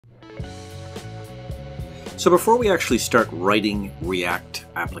So before we actually start writing React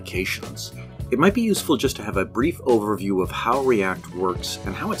applications, it might be useful just to have a brief overview of how React works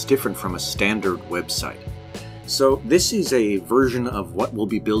and how it's different from a standard website. So this is a version of what we'll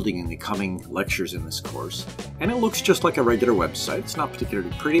be building in the coming lectures in this course, and it looks just like a regular website. It's not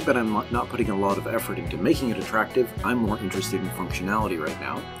particularly pretty, but I'm not putting a lot of effort into making it attractive. I'm more interested in functionality right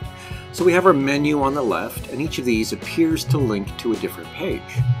now. So we have our menu on the left, and each of these appears to link to a different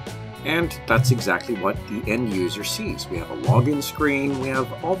page. And that's exactly what the end user sees. We have a login screen, we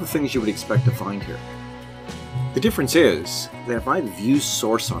have all the things you would expect to find here. The difference is that if I view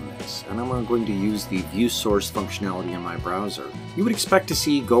source on this, and I'm going to use the view source functionality in my browser, you would expect to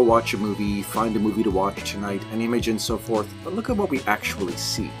see go watch a movie, find a movie to watch tonight, an image and so forth, but look at what we actually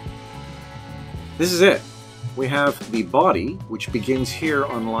see. This is it. We have the body, which begins here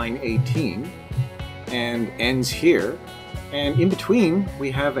on line 18 and ends here. And in between,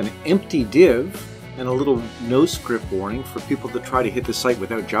 we have an empty div and a little no script warning for people to try to hit the site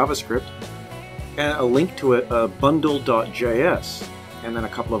without JavaScript, and a link to a bundle.js, and then a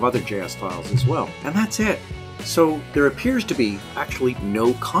couple of other JS files as well. And that's it. So there appears to be actually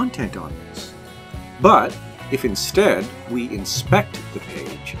no content on this. But if instead we inspect the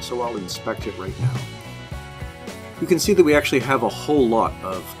page, so I'll inspect it right now, you can see that we actually have a whole lot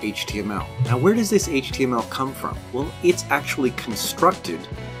of HTML. Now, where does this HTML come from? Well, it's actually constructed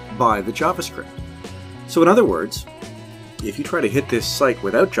by the JavaScript. So in other words, if you try to hit this site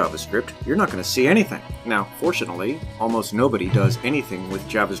without JavaScript, you're not going to see anything. Now, fortunately, almost nobody does anything with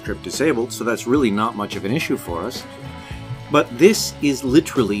JavaScript disabled, so that's really not much of an issue for us. But this is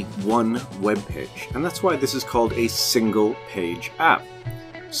literally one web page, and that's why this is called a single page app.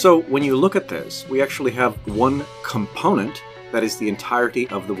 So when you look at this, we actually have one component that is the entirety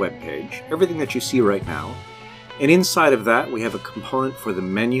of the web page, everything that you see right now. And inside of that, we have a component for the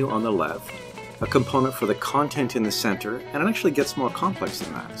menu on the left, a component for the content in the center, and it actually gets more complex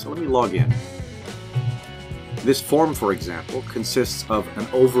than that. So let me log in. This form, for example, consists of an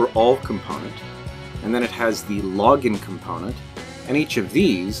overall component, and then it has the login component, and each of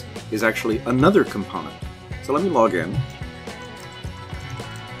these is actually another component. So let me log in.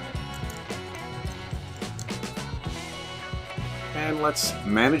 And let's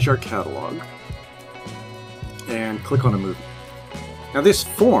manage our catalog and click on a movie. Now this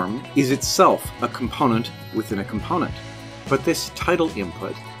form is itself a component within a component, but this title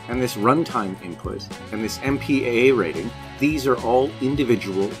input and this runtime input and this MPAA rating, these are all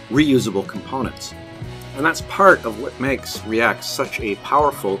individual reusable components. And that's part of what makes React such a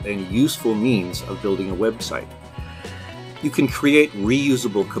powerful and useful means of building a website. You can create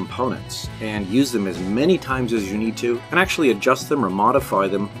reusable components and use them as many times as you need to, and actually adjust them or modify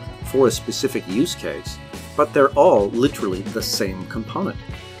them for a specific use case. But they're all literally the same component.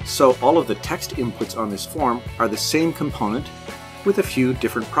 So all of the text inputs on this form are the same component with a few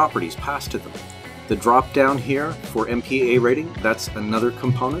different properties passed to them. The drop down here for MPAA rating, that's another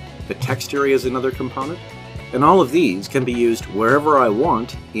component. The text area is another component. And all of these can be used wherever I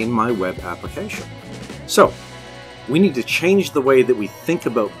want in my web application. So we need to change the way that we think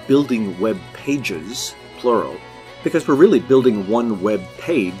about building web pages, plural, because we're really building one web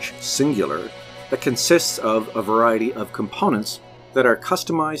page, singular, that consists of a variety of components that are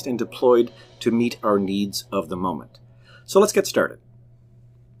customized and deployed to meet our needs of the moment. So let's get started.